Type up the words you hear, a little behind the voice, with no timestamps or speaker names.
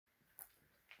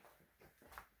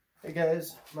Hey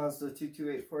guys, Mazda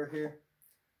 2284 here.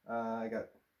 I got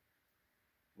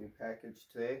a new package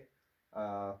today.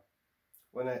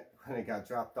 When it got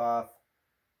dropped off,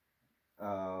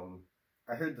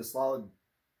 I heard this loud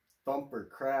thump or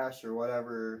crash or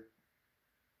whatever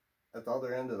at the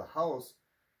other end of the house.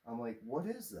 I'm like, what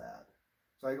is that?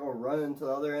 So I go running to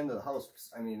the other end of the house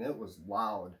because, I mean, it was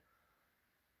loud.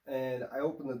 And I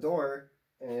open the door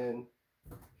and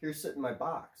here's sitting my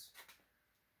box.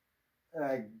 And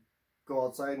I go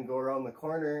outside and go around the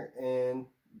corner and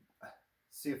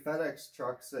see a FedEx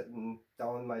truck sitting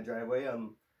down in my driveway.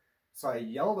 So I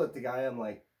yelled at the guy. I'm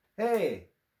like, hey,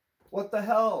 what the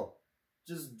hell?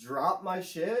 Just drop my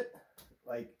shit?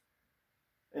 Like,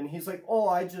 and he's like, oh,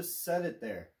 I just set it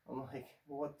there. I'm like,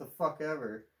 what the fuck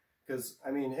ever? Because,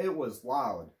 I mean, it was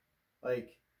loud.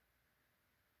 Like,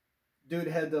 dude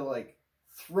had to, like,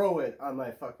 throw it on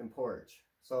my fucking porch.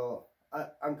 So,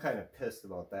 I'm kind of pissed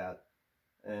about that.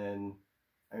 And,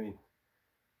 I mean,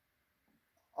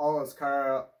 all us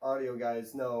car audio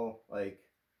guys know, like,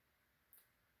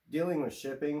 dealing with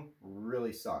shipping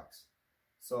really sucks.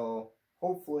 So,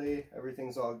 hopefully,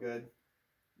 everything's all good.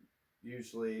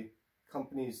 Usually,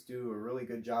 companies do a really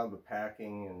good job of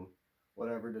packing and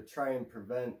whatever to try and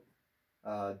prevent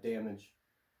damage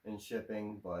in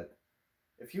shipping. But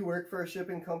if you work for a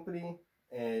shipping company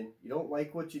and you don't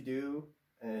like what you do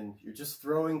and you're just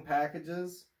throwing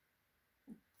packages,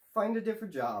 find a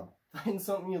different job. Find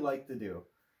something you like to do,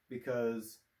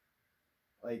 because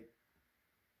like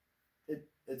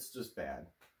it's just bad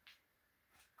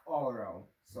all around.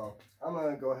 So I'm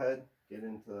gonna go ahead get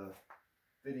into the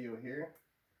video here.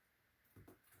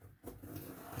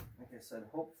 Like I said,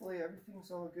 hopefully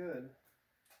everything's all good.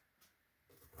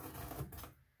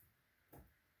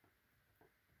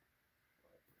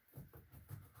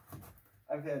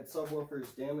 I've had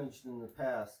subwoofers damaged in the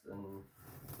past, and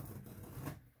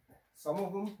some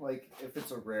of them, like if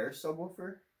it's a rare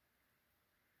subwoofer,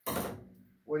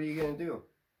 what are you gonna do?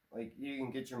 Like, you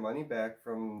can get your money back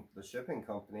from the shipping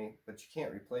company, but you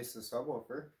can't replace the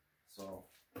subwoofer. So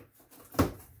what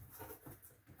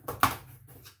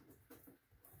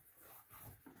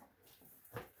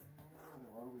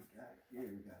do we got here?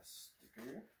 We got a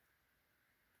sticker.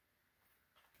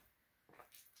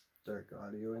 Dark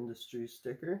Audio Industry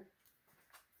sticker.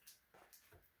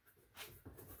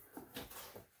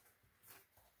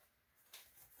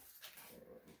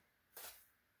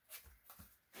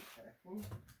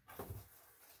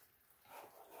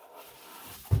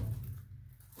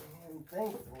 And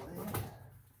thankfully,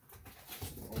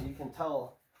 and you can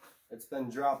tell it's been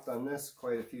dropped on this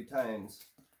quite a few times.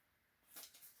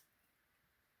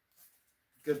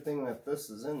 Good thing that this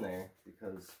is in there,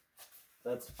 because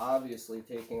that's obviously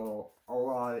taking a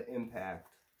lot of impact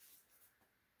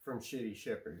from shitty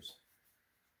shippers.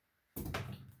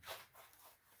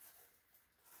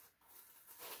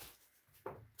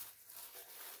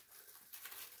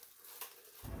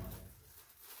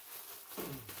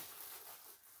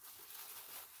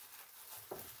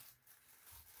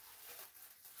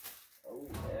 Oh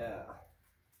yeah.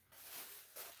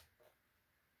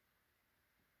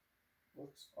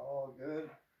 Looks all good.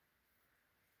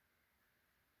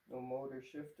 No motor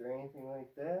shift or anything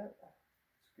like that.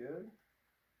 It's good.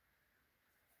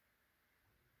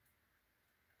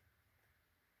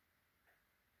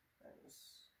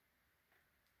 Nice.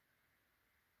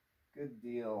 Good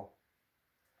deal.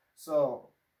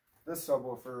 So, this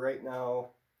subwoofer right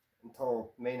now,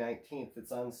 until May 19th,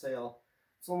 it's on sale.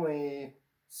 It's only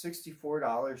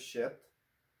 $64 shipped.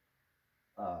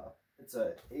 It's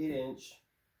a 8-inch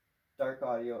dark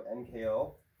audio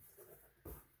NKO.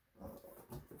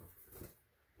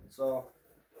 So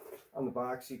on the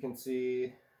box you can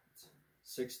see it's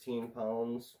 16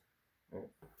 pounds, or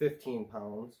 15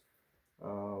 pounds,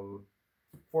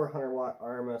 400 watt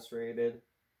RMS rated.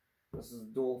 This is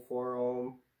dual 4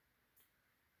 ohm,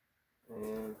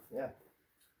 and yeah.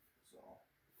 So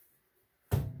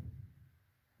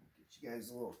get you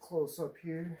guys a little close up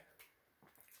here.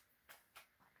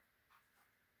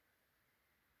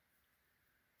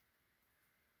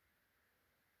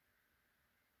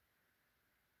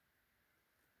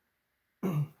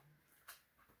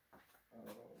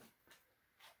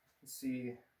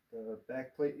 See the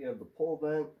back plate, you have the pole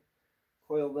vent,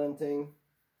 coil venting,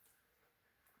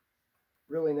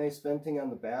 really nice venting on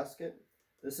the basket.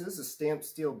 This is a stamped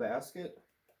steel basket,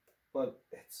 but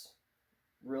it's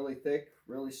really thick,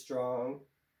 really strong.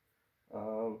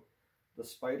 The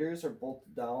spiders are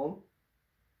bolted down.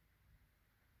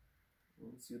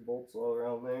 You can see the bolts all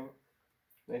around there.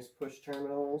 Nice push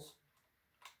terminals.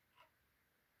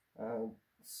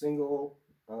 Single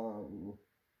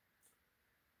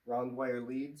round round wire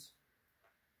leads.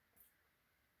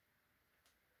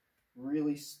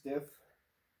 Really stiff.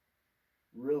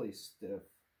 Really stiff.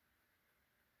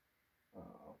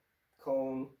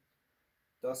 Cone.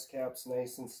 Dust cap's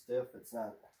nice and stiff. It's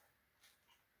not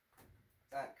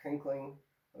crinkling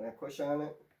when I push on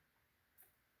it.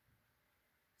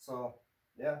 So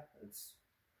yeah, it's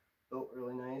built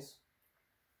really nice.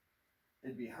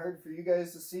 It'd be hard for you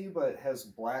guys to see, but it has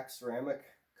black ceramic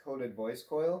coated voice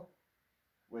coil,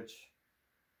 which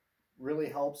really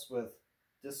helps with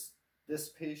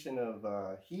dissipation of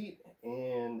heat,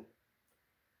 and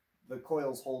the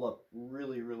coils hold up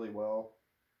really, really well.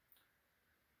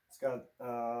 It's got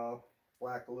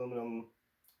black aluminum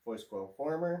voice coil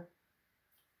former.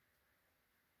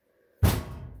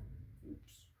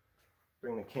 Oops.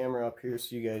 Bring the camera up here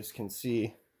so you guys can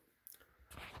see.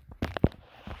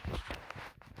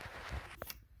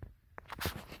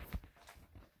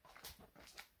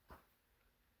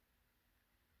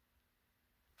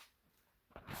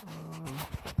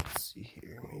 Let's see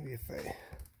here. Maybe if I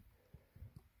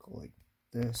go like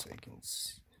this, I can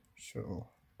show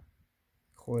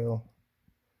coil.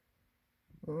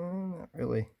 Not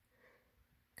really.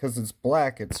 Because it's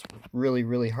black, it's really,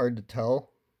 really hard to tell.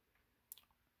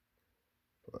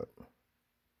 But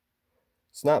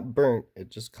it's not burnt, it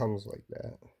just comes like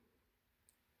that.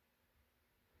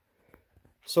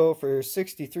 So for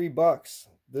 63 bucks,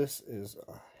 this is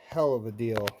a hell of a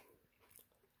deal.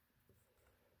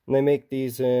 And they make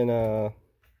these in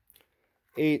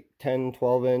 8, 10,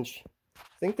 12 inch.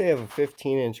 I think they have a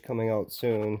 15 inch coming out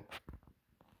soon.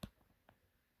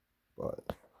 But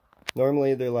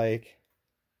normally they're like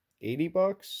 80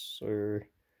 bucks or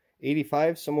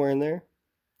 85, somewhere in there.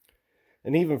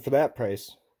 And even for that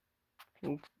price,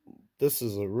 this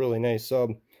is a really nice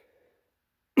sub.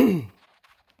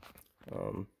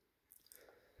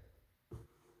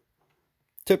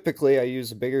 Typically I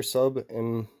use a bigger sub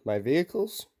in my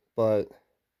vehicles, but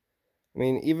I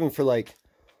mean, even for like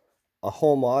a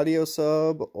home audio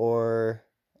sub, or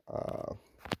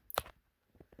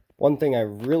one thing I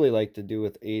really like to do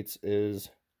with 8s is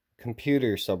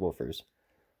computer subwoofers.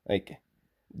 Like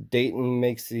Dayton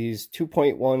makes these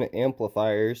 2.1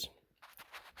 amplifiers,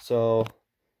 so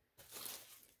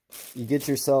you get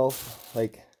yourself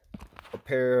like a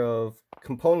pair of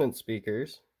component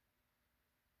speakers,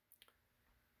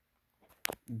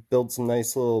 build some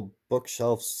nice little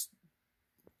bookshelves,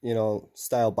 you know,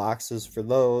 style boxes for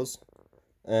those,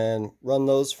 and run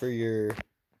those for your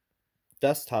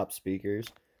desktop speakers,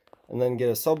 and then get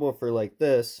a subwoofer like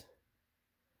this,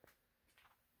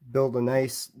 build a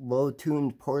nice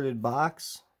low-tuned ported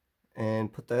box,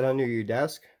 and put that under your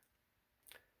desk.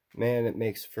 Man, it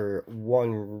makes for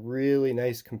one really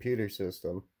nice computer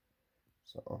system.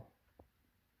 So,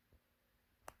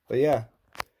 but yeah,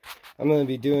 I'm going to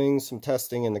be doing some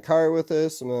testing in the car with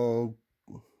this. I'm going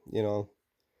to, you know,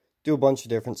 do a bunch of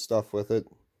different stuff with it.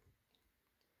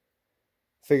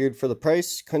 Figured for the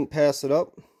price, couldn't pass it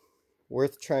up.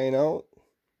 Worth trying out.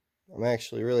 I'm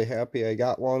actually really happy I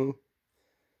got one.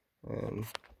 And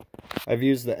I've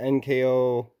used the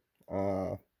NKO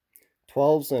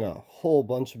 12s in a whole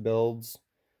bunch of builds.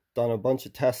 Done a bunch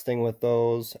of testing with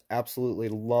those. Absolutely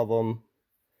love them.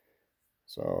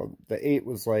 So the 8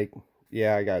 was like,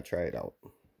 yeah, I gotta try it out.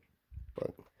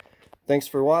 But thanks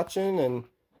for watching, and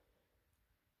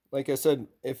like I said,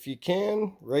 if you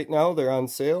can, right now they're on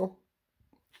sale.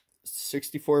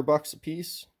 64 bucks a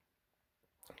piece.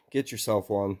 Get yourself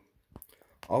one.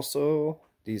 Also,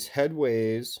 these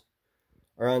Headways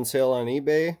are on sale on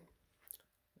eBay.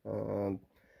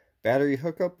 Battery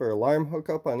hookup or alarm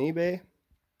hookup on eBay.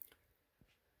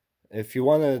 If you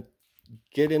want to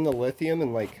get into lithium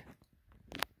and like,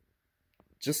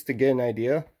 just to get an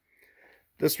idea,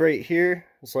 this right here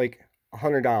is like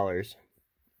 $100,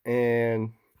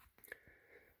 and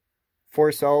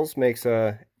 4 cells makes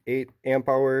a 8 amp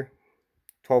hour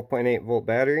 12.8 volt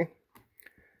battery,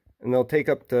 and they'll take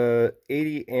up to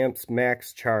 80 amps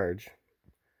max charge.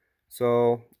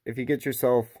 So if you get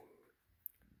yourself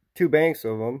 2 banks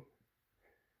of them,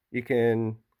 you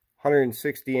can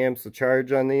 160 amps of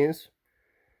charge on these,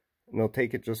 and they'll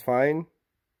take it just fine.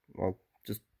 Well,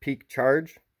 just peak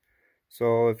charge.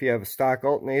 So if you have a stock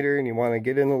alternator and you want to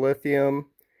get into lithium,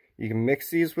 you can mix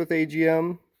these with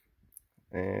AGM,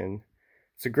 and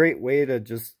it's a great way to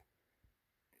just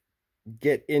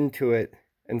get into it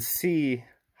and see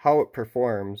how it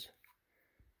performs.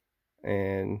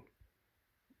 And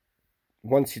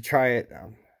once you try it,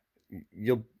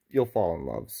 you'll fall in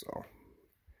love. So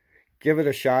give it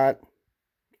a shot.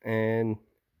 And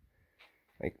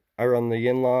like, I run the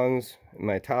Yinlongs in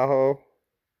my Tahoe.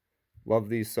 Love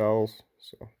these cells.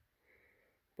 So,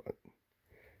 but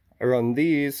I run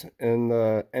these in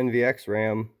the NVX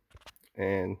RAM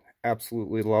and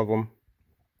absolutely love them.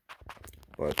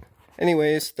 But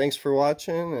anyways, thanks for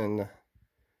watching and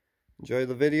enjoy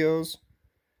the videos.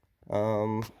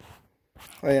 Oh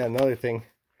yeah, another thing.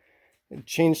 I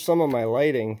changed some of my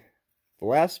lighting. The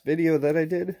last video that I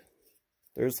did,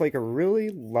 there's like a really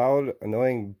loud,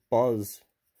 annoying buzz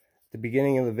at the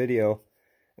beginning of the video.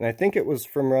 And I think it was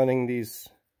from running these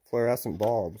fluorescent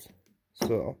bulbs.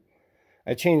 So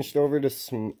I changed over to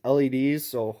some LEDs,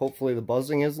 so hopefully the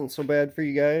buzzing isn't so bad for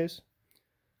you guys.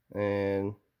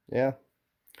 And yeah,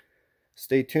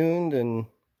 stay tuned and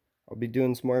I'll be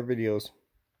doing some more videos.